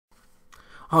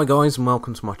Hi guys and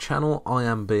welcome to my channel. I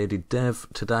am Bearded Dev.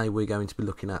 Today we're going to be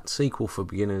looking at SQL for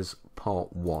Beginners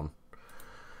Part 1.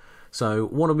 So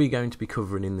what are we going to be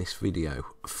covering in this video?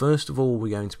 First of all,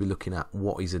 we're going to be looking at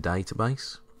what is a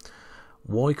database,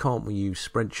 why can't we use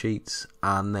spreadsheets,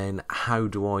 and then how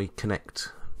do I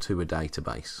connect to a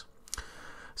database.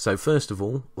 So first of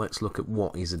all, let's look at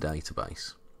what is a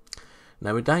database.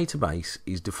 Now, a database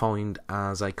is defined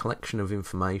as a collection of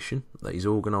information that is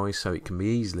organised so it can be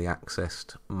easily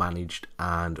accessed, managed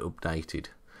and updated.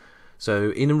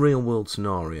 So in a real world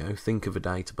scenario, think of a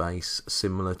database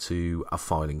similar to a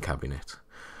filing cabinet.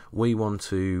 We want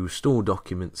to store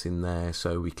documents in there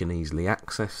so we can easily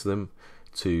access them,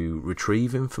 to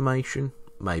retrieve information,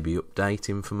 maybe update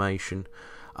information,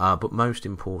 but most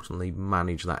importantly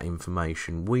manage that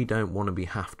information. We don't want to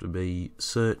have to be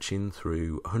searching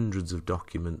through hundreds of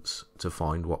documents to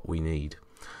find what we need,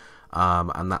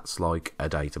 and that's like a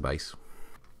database.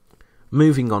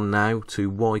 Moving on now to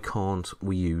why can't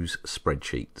we use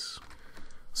spreadsheets.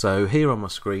 So here on my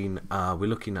screen we're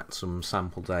looking at some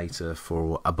sample data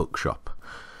for a bookshop.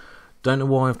 Don't know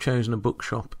why I've chosen a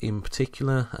bookshop in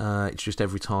particular. It's just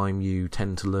every time you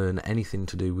tend to learn anything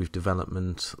to do with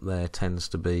development, there tends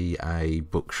to be a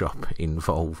bookshop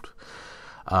involved.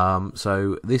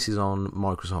 So this is on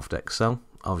Microsoft Excel.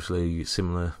 Obviously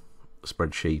similar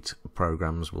spreadsheet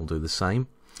programs will do the same.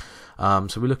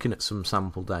 So we're looking at some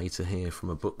sample data here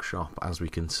from a bookshop. As we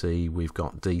can see, we've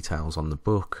got details on the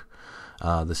book,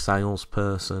 the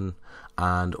salesperson,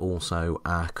 and also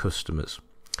our customers.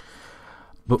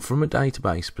 But from a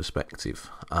database perspective,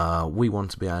 we want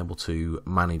to be able to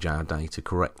manage our data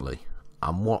correctly.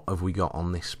 And what have we got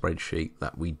on this spreadsheet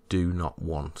that we do not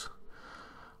want?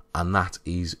 And that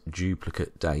is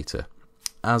duplicate data.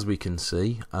 As we can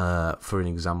see, for an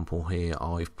example here,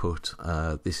 I've put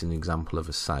this is an example of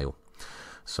a sale.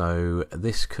 So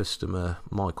this customer,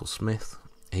 Michael Smith,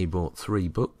 he bought 3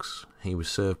 books. He was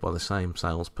served by the same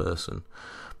salesperson.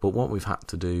 But what we've had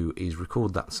to do is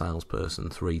record that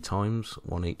salesperson 3 times,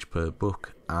 1 each per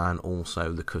book, and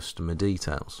also the customer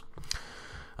details.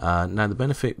 Now the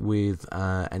benefit with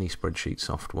any spreadsheet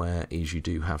software is you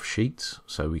do have sheets,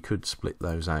 so we could split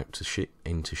those out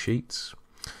into sheets.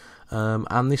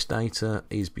 And this data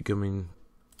is becoming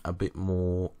a bit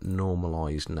more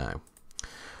normalised now.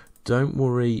 Don't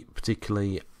worry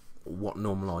particularly what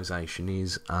normalisation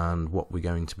is and what we're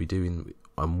going to be doing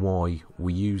and why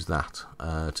we use that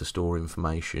to store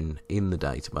information in the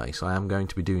database. I am going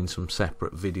to be doing some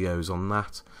separate videos on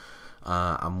that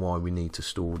and why we need to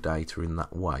store data in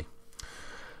that way.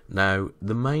 Now,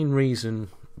 the main reason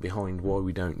behind why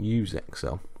we don't use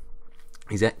Excel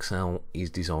is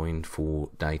designed for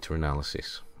data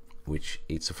analysis, which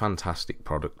it's a fantastic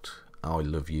product. I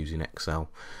love using Excel.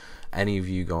 Any of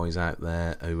you guys out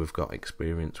there who have got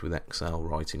experience with Excel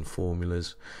writing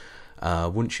formulas,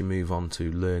 once you move on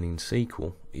to learning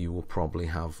SQL, you will probably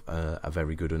have a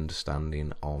very good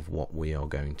understanding of what we are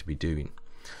going to be doing.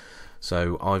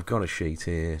 So I've got a sheet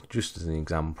here just as an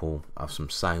example of some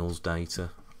sales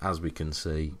data. As we can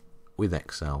see with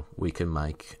Excel, we can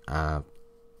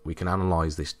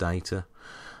analyze this data.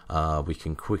 We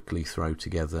can quickly throw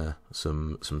together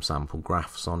some sample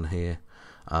graphs on here,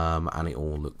 and it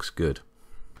all looks good.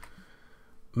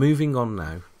 Moving on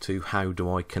now to how do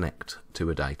I connect to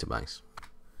a database.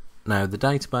 Now, the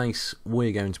database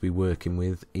we're going to be working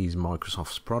with is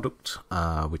Microsoft's product,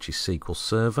 which is SQL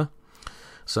Server.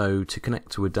 So to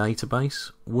connect to a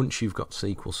database, once you've got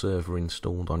SQL Server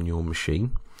installed on your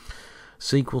machine,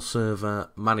 SQL Server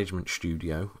Management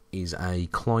Studio is a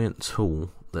client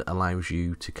tool that allows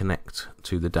you to connect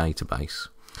to the database.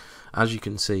 As you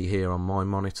can see here on my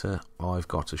monitor, I've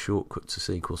got a shortcut to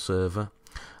SQL Server.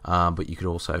 But you could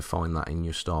also find that in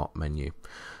your start menu.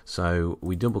 So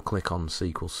we double click on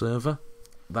SQL Server.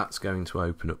 That's going to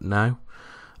open up now.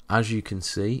 As you can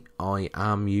see, I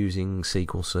am using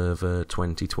SQL Server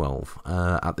 2012.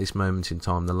 At this moment in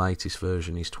time, the latest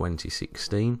version is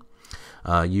 2016.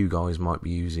 You guys might be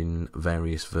using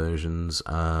various versions.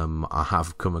 I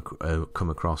have come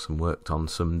across and worked on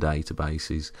some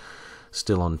databases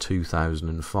still on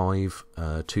 2005,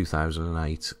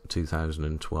 2008,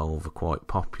 2012 are quite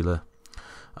popular.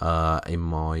 For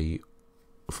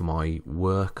my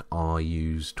work I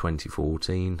use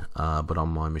 2014, but on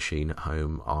my machine at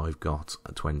home I've got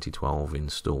a 2012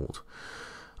 installed.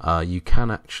 You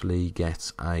can actually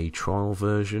get a trial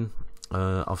version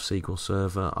of SQL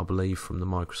Server, I believe, from the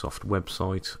Microsoft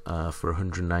website for a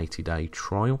 180-day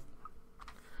trial.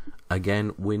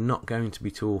 Again, we're not going to be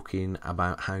talking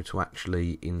about how to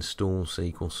actually install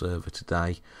SQL Server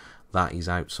today. That is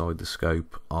outside the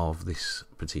scope of this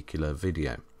particular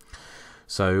video.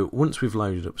 So once we've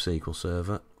loaded up SQL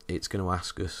Server, it's going to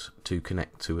ask us to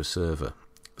connect to a server.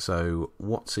 So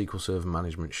what SQL Server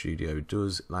Management Studio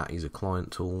does, that is a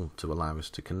client tool to allow us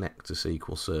to connect to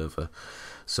SQL Server.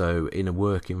 So in a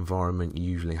work environment, you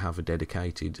usually have a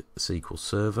dedicated SQL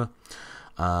Server,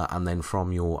 and then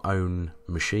from your own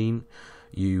machine,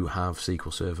 you have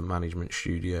SQL Server Management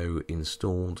Studio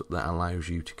installed that allows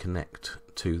you to connect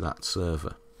to that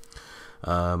server.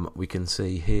 We can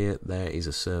see here there is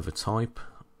a server type.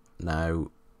 Now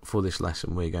for this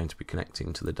lesson we're going to be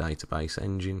connecting to the database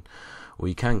engine.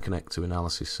 We can connect to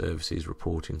analysis services,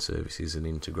 reporting services and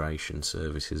integration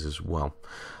services as well,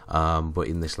 but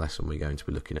in this lesson we're going to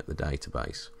be looking at the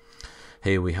database.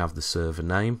 Here we have the server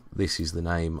name. This is the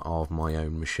name of my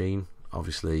own machine.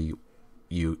 Obviously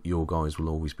your guys will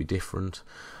always be different.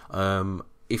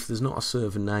 If there's not a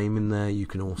server name in there, you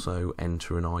can also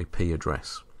enter an IP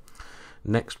address.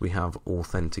 Next we have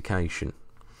authentication.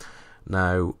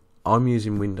 Now I'm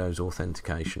using Windows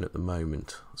authentication at the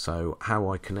moment, so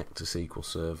how I connect to SQL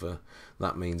Server,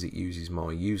 that means it uses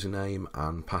my username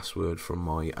and password from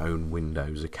my own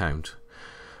Windows account.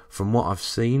 From what I've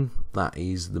seen, that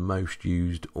is the most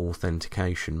used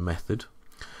authentication method,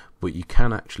 but you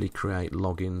can actually create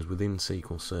logins within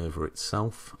SQL Server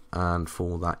itself, and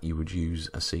for that you would use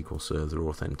a SQL Server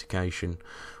authentication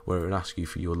where it would ask you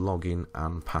for your login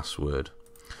and password.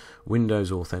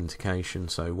 Windows authentication,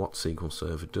 so what SQL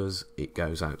Server does, it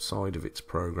goes outside of its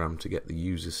program to get the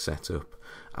users set up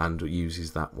and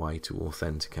uses that way to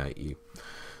authenticate you.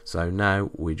 So now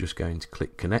we're just going to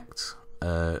click connect.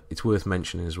 It's worth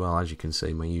mentioning as well, as you can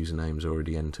see my username is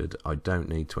already entered. I don't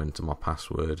need to enter my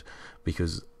password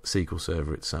because SQL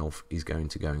Server itself is going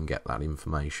to go and get that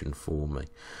information for me.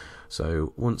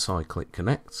 So once I click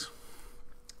connect,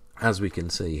 as we can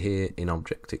see here in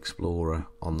Object Explorer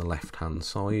on the left hand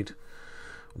side,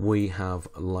 we have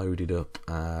loaded up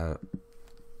our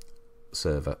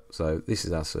server. So this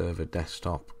is our server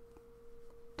desktop.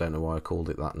 Don't know why I called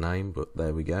it that name, but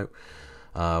there we go.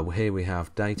 Here we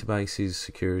have databases,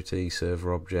 security,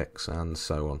 server objects and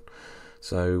so on.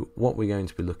 So what we're going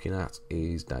to be looking at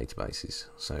is databases.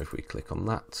 So if we click on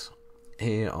that,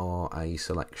 here are a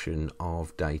selection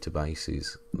of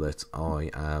databases that I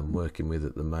am working with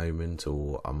at the moment,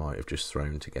 or I might have just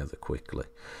thrown together quickly.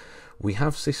 We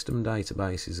have system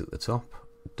databases at the top,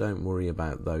 don't worry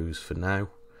about those for now,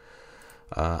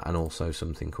 and also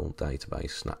something called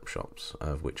database snapshots,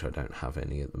 of which I don't have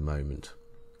any at the moment.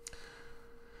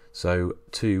 So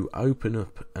to open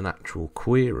up an actual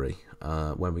query,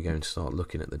 when we're going to start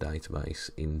looking at the database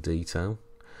in detail,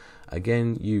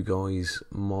 again, you guys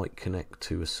might connect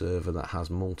to a server that has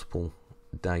multiple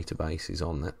databases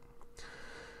on it.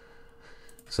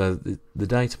 So the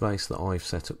database that I've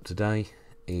set up today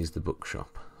is the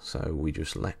bookshop. So we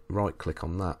just right click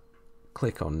on that,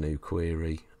 click on new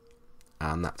query,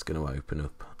 and that's going to open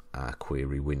up our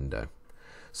query window.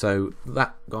 So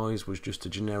that, guys, was just a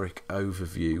generic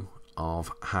overview of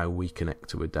how we connect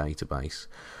to a database.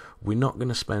 We're not going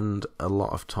to spend a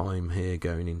lot of time here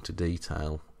going into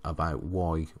detail about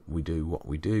why we do what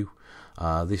we do.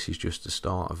 This is just to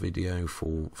start a video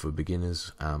for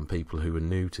beginners and people who are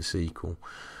new to SQL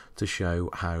to show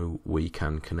how we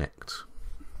can connect.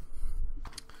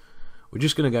 We're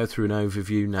just going to go through an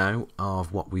overview now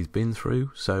of what we've been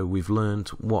through. So we've learned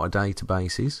what a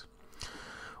database is,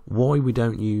 why we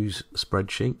don't use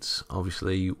spreadsheets.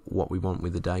 Obviously what we want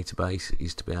with a database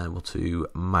is to be able to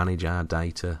manage our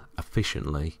data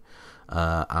efficiently,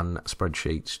 and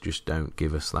spreadsheets just don't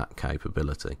give us that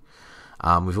capability.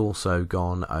 We've also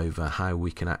gone over how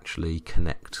we can actually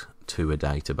connect to a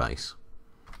database.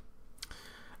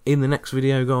 In the next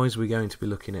video, guys, we're going to be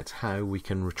looking at how we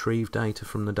can retrieve data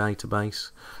from the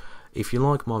database. If you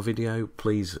like my video,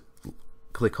 please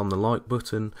click on the like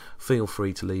button, feel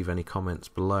free to leave any comments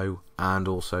below, and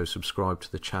also subscribe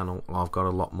to the channel. I've got a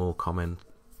lot more content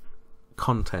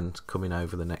coming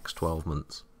over the next 12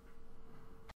 months.